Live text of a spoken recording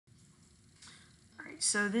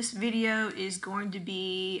So this video is going to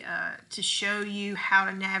be to show you how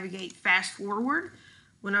to navigate FastForward,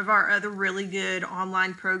 one of our other really good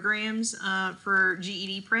online programs for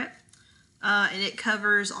GED prep. And it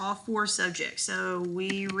covers all 4 subjects, so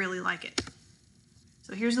we really like it.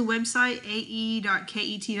 So here's the website,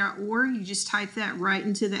 ae.ket.org. You just type that right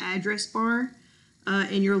into the address bar,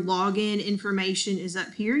 and your login information is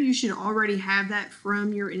up here. You should already have that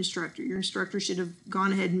from your instructor. Your instructor should have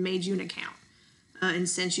gone ahead and made you an account and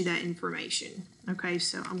sent you that information. Okay,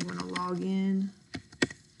 so I'm going to log in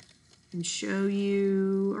and show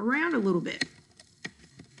you around a little bit.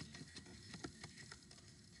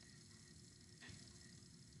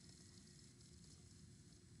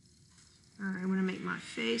 All right, I'm going to make my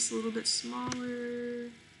face a little bit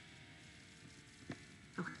smaller.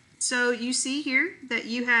 Okay, so you see here that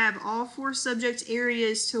you have all 4 subject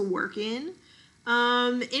areas to work in.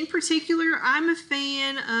 In particular, I'm a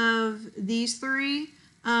fan of these 3.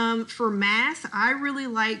 For math, I really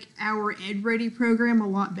like our EdReady program a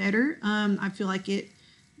lot better. I feel like it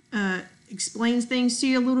explains things to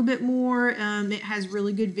you a little bit more. It has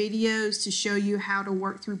really good videos to show you how to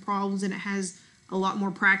work through problems, and it has a lot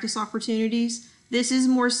more practice opportunities. This is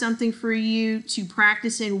more something for you to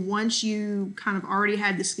practice in once you kind of already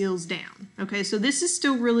had the skills down. Okay, so this is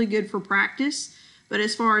still really good for practice, but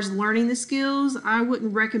as far as learning the skills, I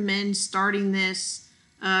wouldn't recommend starting this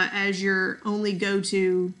as your only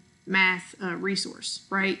go-to math resource,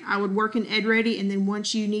 right? I would work in EdReady, and then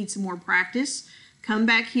once you need some more practice, come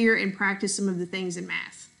back here and practice some of the things in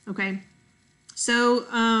math, okay? So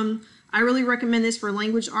I really recommend this for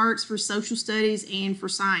language arts, for social studies, and for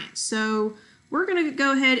science. So we're going to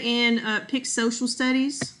go ahead and pick social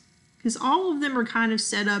studies because all of them are kind of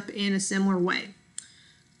set up in a similar way.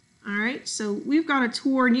 All right, so we've got a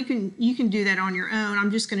tour, and you can do that on your own.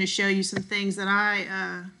 I'm just going to show you some things that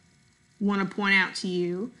I want to point out to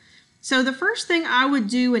you. So the first thing I would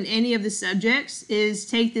do in any of the subjects is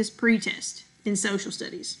take this pre-test in social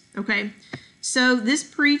studies, okay? So this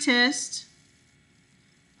pre-test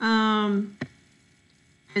has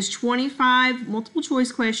 25 multiple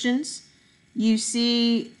choice questions. You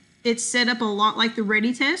see it's set up a lot like the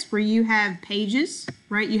Ready test where you have pages,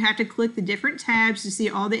 right? You have to click the different tabs to see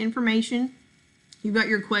all the information. You've got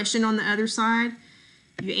your question on the other side.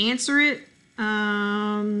 You answer it.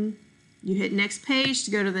 You hit next page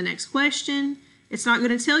to go to the next question. It's not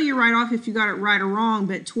going to tell you right off if you got it right or wrong,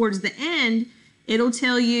 but towards the end, it'll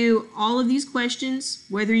tell you all of these questions,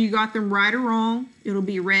 whether you got them right or wrong. It'll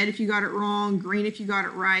be red if you got it wrong, green if you got it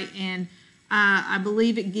right, and I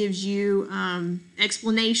believe it gives you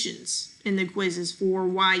explanations in the quizzes for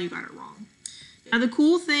why you got it wrong. Now the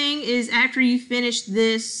cool thing is after you finish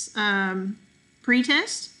this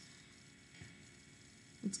pre-test,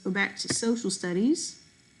 let's go back to social studies.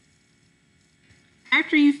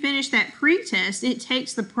 After you finish that pre-test, it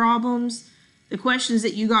takes the problems, the questions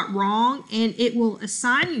that you got wrong, and it will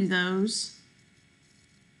assign you those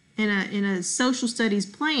in a social studies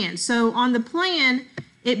plan. So on the plan,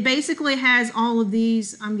 it basically has all of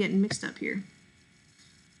these. I'm getting mixed up here.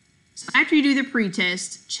 So after you do the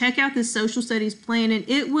pre-test, check out the social studies plan, and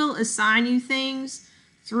it will assign you things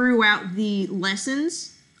throughout the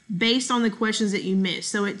lessons based on the questions that you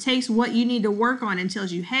missed. So it takes what you need to work on and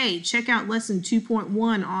tells you, hey, check out lesson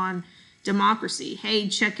 2.1 on democracy. Hey,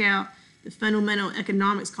 check out the fundamental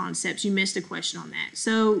economics concepts. You missed a question on that.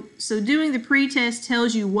 So doing the pre-test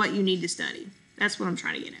tells you what you need to study. That's what I'm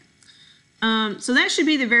trying to get at. So that should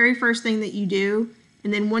be the very first thing that you do.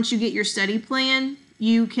 And then once you get your study plan,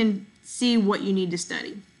 you can see what you need to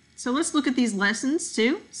study. So let's look at these lessons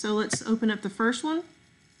too. So let's open up the first one.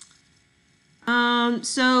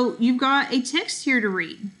 So you've got a text here to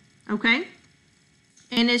read, okay?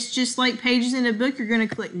 And it's just like pages in a book. You're going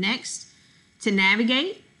to click next to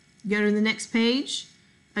navigate. Go to the next page.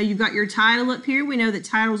 You've got your title up here. We know that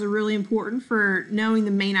titles are really important for knowing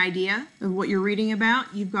the main idea of what you're reading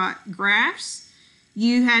about. You've got graphs.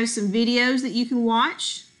 You have some videos that you can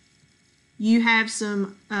watch. You have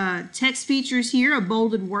some text features here, a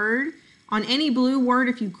bolded word. On any blue word,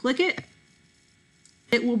 if you click it,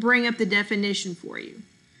 it will bring up the definition for you.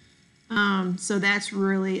 So that's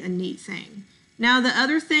really a neat thing. Now, the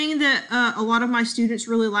other thing that a lot of my students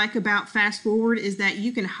really like about FastForward is that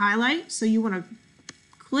you can highlight. So you want to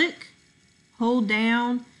click, hold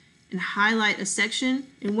down, and highlight a section.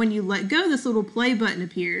 And when you let go, this little play button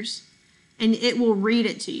appears, and it will read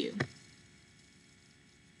it to you.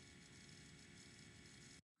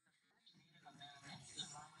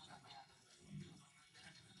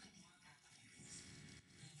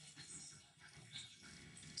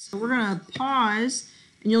 So we're going to pause,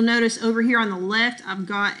 and you'll notice over here on the left, I've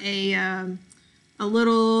got a a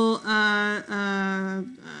little, I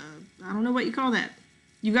don't know what you call that.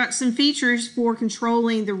 You've got some features for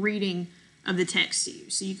controlling the reading of the text to you.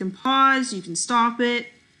 So you can pause, you can stop it,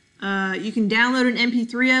 you can download an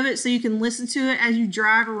MP3 of it so you can listen to it as you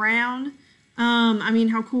drive around. I mean,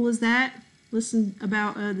 how cool is that? Listen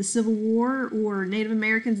about the Civil War or Native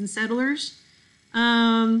Americans and settlers.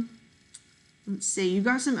 Let's see, you've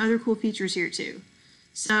got some other cool features here too.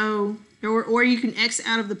 So, or you can X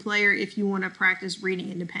out of the player if you want to practice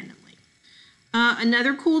reading independently.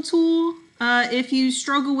 Another cool tool, if you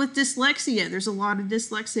struggle with dyslexia, there's a lot of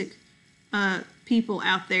dyslexic people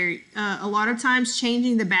out there. A lot of times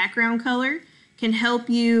changing the background color can help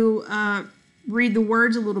you read the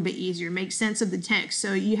words a little bit easier, make sense of the text.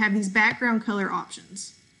 So you have these background color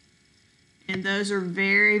options. And those are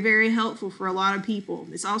very, very helpful for a lot of people.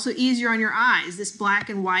 It's also easier on your eyes. This black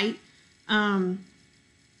and white thing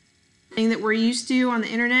that we're used to on the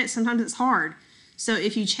internet, sometimes it's hard. So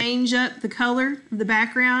if you change up the color of the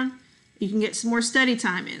background, you can get some more study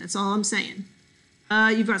time in. That's all I'm saying.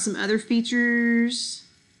 You've got some other features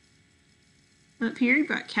up here. You've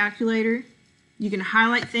got calculator. You can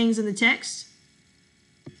highlight things in the text.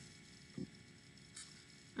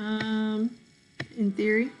 In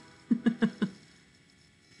theory.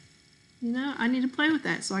 You know, I need to play with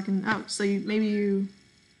that so I can,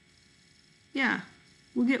 yeah,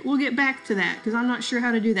 we'll get back to that because I'm not sure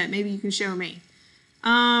how to do that. Maybe you can show me.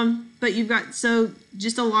 But you've got, so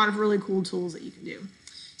just a lot of really cool tools that you can do.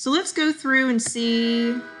 So let's go through and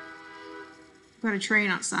see. I've got a train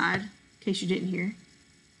outside, in case you didn't hear.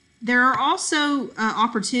 There are also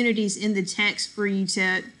opportunities in the text for you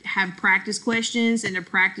to have practice questions and to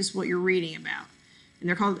practice what you're reading about. And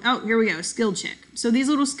they're called, oh, here we go, skill check. So these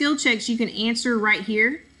little skill checks you can answer right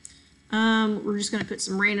here. We're just going to put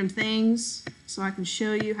some random things so I can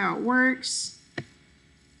show you how it works.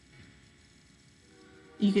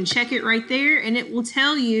 You can check it right there, and it will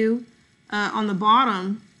tell you on the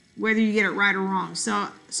bottom whether you get it right or wrong. So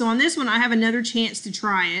on this one, I have another chance to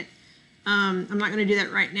try it. I'm not going to do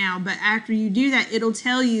that right now, but after you do that, it'll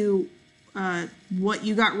tell you what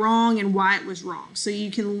you got wrong and why it was wrong. So you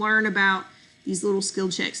can learn about these little skill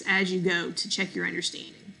checks as you go to check your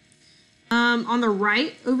understanding. On the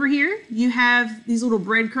right over here, you have these little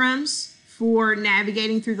breadcrumbs for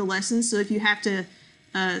navigating through the lessons. So if you have to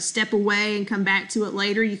step away and come back to it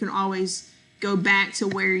later, you can always go back to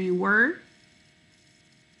where you were,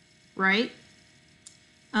 right?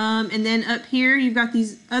 And then up here, you've got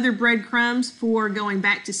these other breadcrumbs for going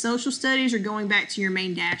back to social studies or going back to your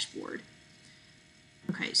main dashboard.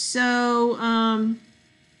 Okay, so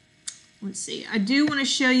let's see. I do want to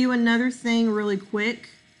show you another thing really quick.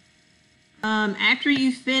 After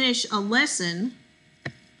you finish a lesson,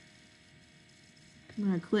 I'm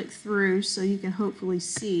going to click through so you can hopefully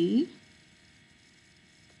see.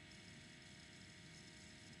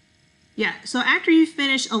 Yeah, so after you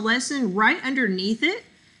finish a lesson, right underneath it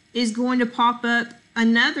is going to pop up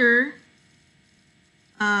another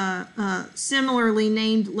similarly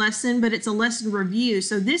named lesson, but it's a lesson review.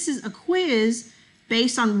 So this is a quiz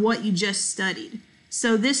based on what you just studied.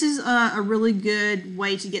 So this is a really good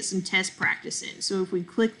way to get some test practice in. So if we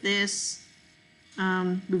click this,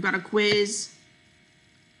 we've got a quiz.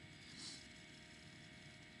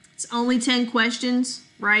 It's only 10 questions,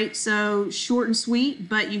 right? So short and sweet,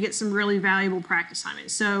 but you get some really valuable practice time in.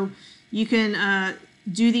 So you can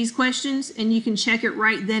do these questions and you can check it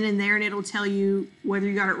right then and there, and it'll tell you whether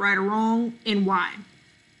you got it right or wrong and why.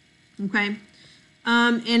 Okay.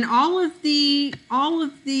 And all of the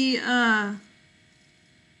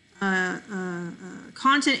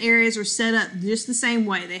content areas are set up just the same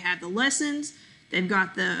way. They have the lessons, they've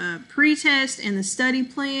got the pre-test and the study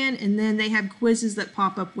plan, and then they have quizzes that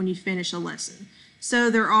pop up when you finish a lesson. So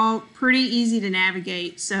they're all pretty easy to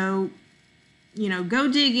navigate. So, you know,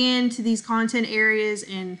 go dig into these content areas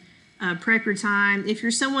and prep your time. If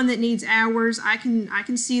you're someone that needs hours, I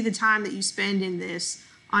can see the time that you spend in this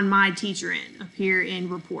on my teacher end up here in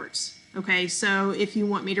reports. Okay, so if you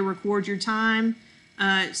want me to record your time,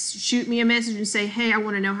 shoot me a message and say, hey, I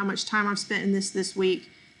want to know how much time I've spent in this week,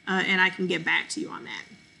 and I can get back to you on that.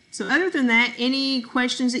 So other than that, any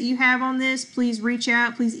questions that you have on this, please reach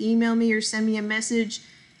out, please email me or send me a message,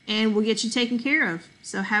 and we'll get you taken care of.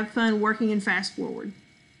 So have fun working in FastForward.